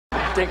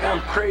think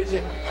I'm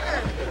crazy?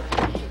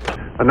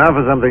 And now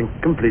for something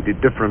completely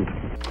different.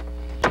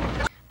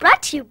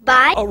 Brought to you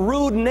by a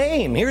rude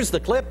name. Here's the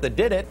clip that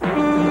did it.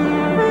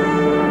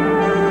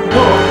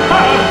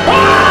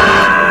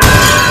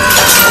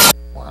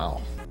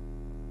 Wow.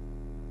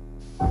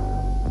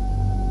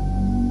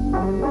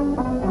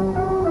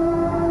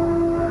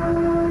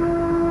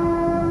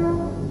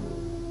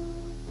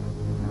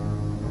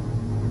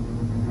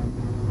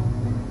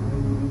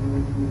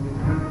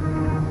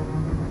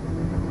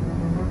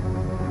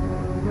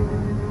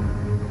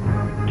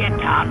 Get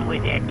on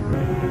with it.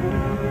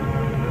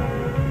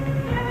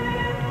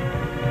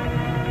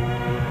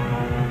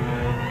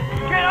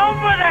 Get on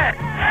with it!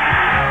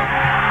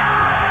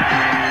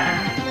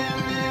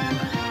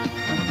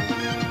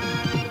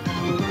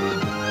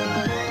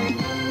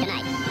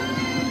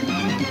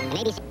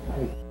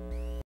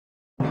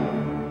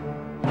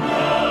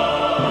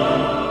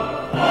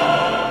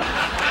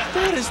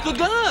 That is the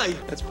guy.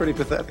 That's pretty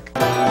pathetic.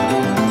 Who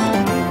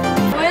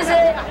is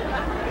it?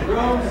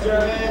 Room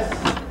service.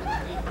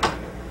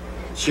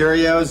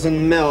 Cheerios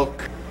and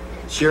milk.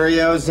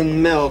 Cheerios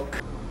and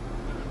milk.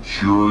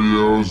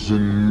 Cheerios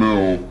and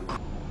milk.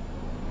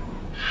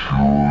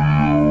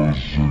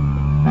 Cheerios and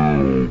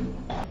milk.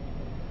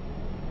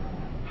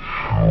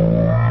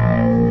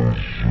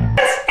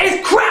 This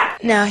is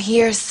crap! Now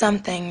here's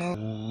something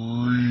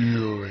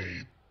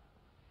Really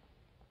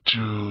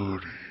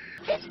dirty.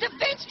 It's the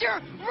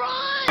Finster!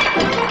 Run!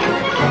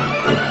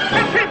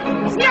 Catch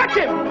him! Snatch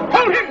him!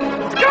 Hold him!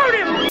 Scout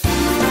him!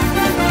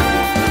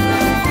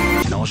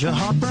 Nausea,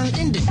 heartburn,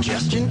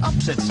 indigestion,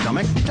 upset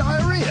stomach,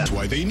 diarrhea. That's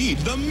why they need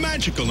the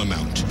magical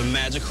amount. The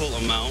magical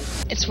amount?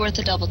 It's worth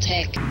a double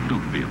take.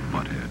 Don't be a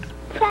butthead.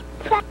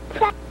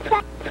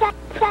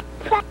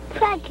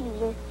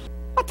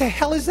 What the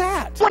hell is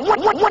that?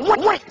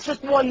 Wait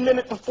just 1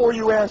 minute before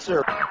you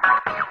answer.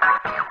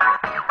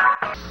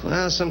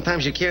 Well,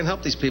 sometimes you can't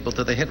help these people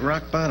till they hit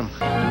rock bottom.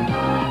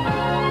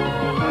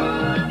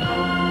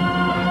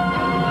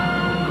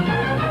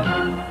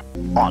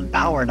 On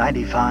Power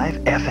 95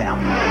 FM.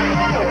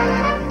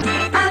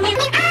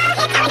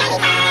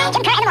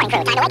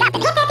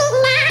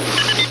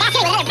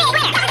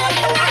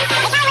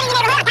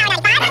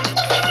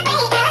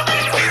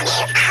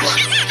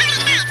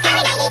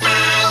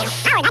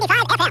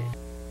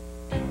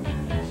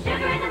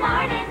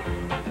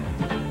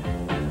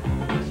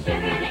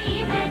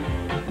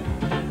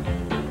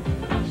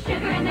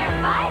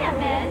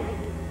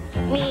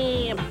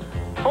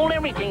 Hold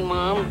everything,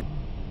 Mom.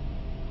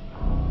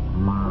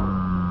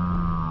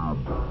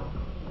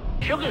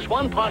 Sugar's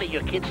one part of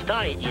your kid's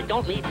diet you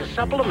don't need to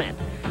supplement.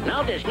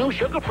 Now there's new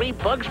sugar-free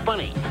Bugs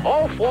Bunny.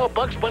 All 4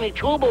 Bugs Bunny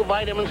chewable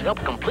vitamins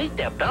help complete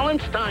their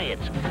balanced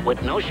diets.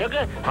 With no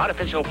sugar,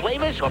 artificial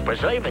flavors, or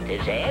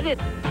preservatives added.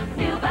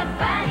 New Bugs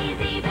Bunny's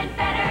even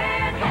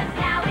better, 'cause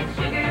now it's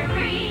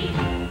sugar-free.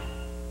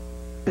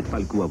 Faites pas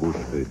le coup à vos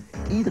cheveux.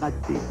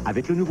 Hydratez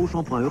avec le nouveau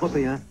shampoing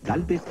européen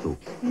d'Alberto.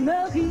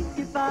 Ne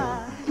risquez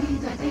pas,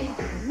 hydratez.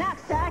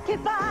 N'attaquez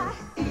pas,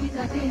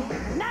 hydratez.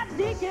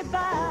 N'abdiquez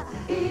pas,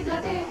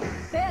 hydratez.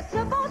 Faites ce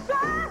bon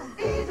choix,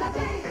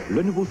 hydratez.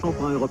 Le nouveau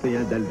shampoing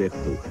européen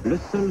d'Alberto, le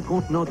seul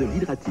contenant de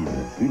l'hydratine,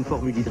 une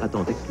formule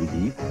hydratante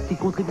exclusive qui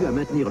contribue à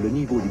maintenir le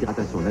niveau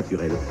d'hydratation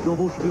naturelle dont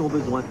vos cheveux ont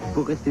besoin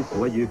pour rester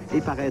soyeux et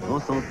paraître en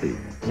santé.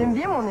 J'aime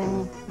bien mon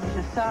ami,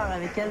 je sors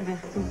avec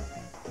Alberto.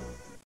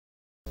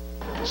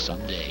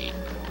 Someday,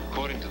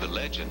 according to the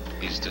legend,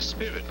 is the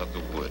spirit of the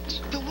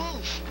woods. The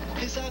wolf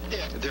is out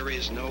there. There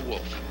is no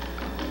wolf.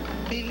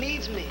 He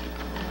needs me.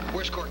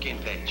 Where's Corky and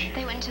Paige?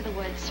 They went to the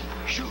woods.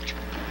 Shoot!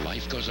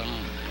 Life goes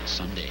on.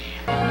 Someday.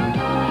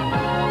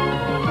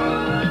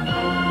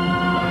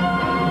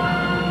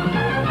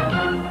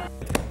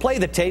 Play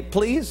the tape,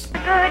 please. The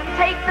good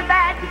take the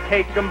bad. You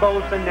take them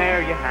both and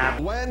there you have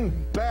it. Glenn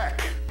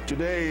Beck,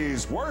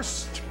 today's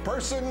worst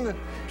person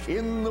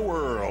in the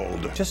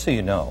world. Just so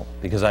you know,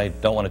 because I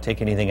don't want to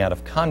take anything out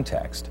of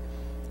context,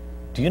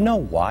 do you know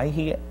why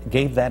he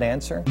gave that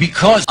answer?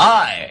 Because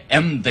I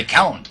am the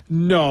Count.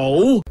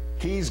 No.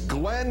 He's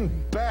Glenn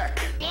Beck.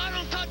 Well, I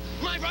don't touch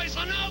my rice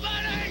on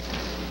nobody!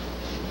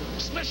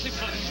 Especially if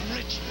I'm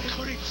rich,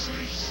 cutting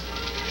rice.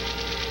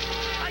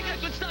 I got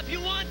good stuff.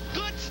 You want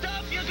good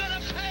stuff? You're gonna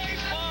pay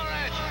for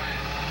it!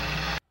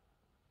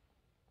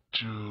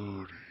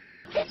 Dirty.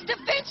 It's the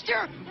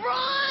Finster!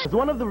 Run! As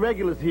one of the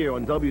regulars here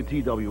on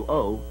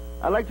WTWO,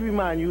 I'd like to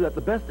remind you that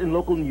the best in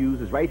local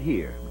news is right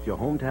here with your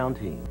hometown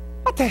team.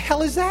 What the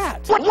hell is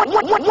that?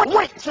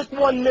 Wait just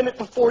 1 minute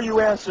before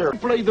you answer.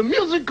 Play the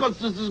music, 'cause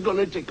this is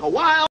gonna take a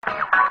while.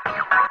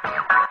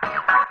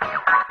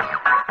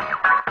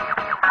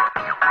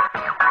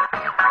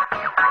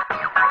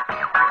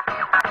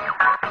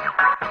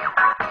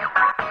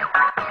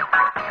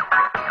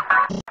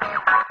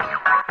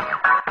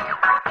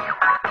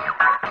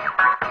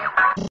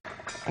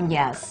 And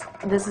yes,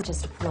 this is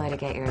just a ploy to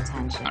get your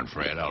attention. I'm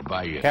Fred, I'll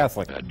buy you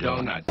Catholic. a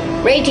donut.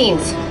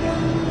 Ratings.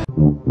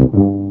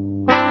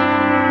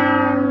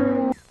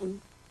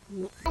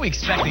 We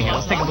expecting here.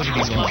 Let's take a look at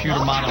these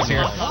computer models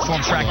here.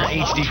 Storm Tracker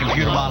HD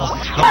computer models.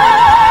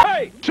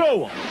 Hey,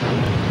 show 'em.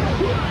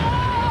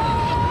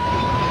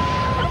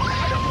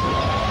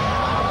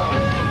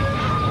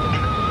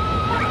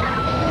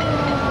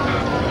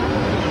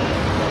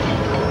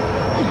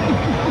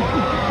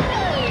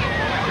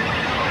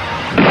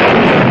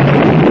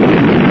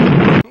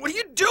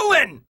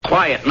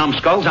 Quiet,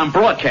 numbskulls. I'm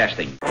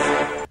broadcasting.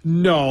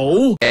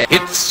 No.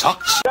 It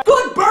sucks.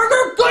 Good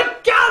burger. Good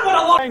God, what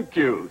a lot. Thank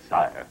you,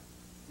 sire.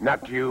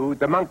 Not you,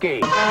 the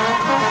monkey.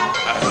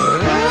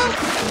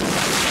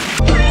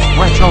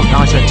 Retro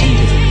拿着 TV，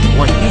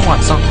 我希望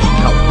上台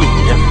不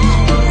一样。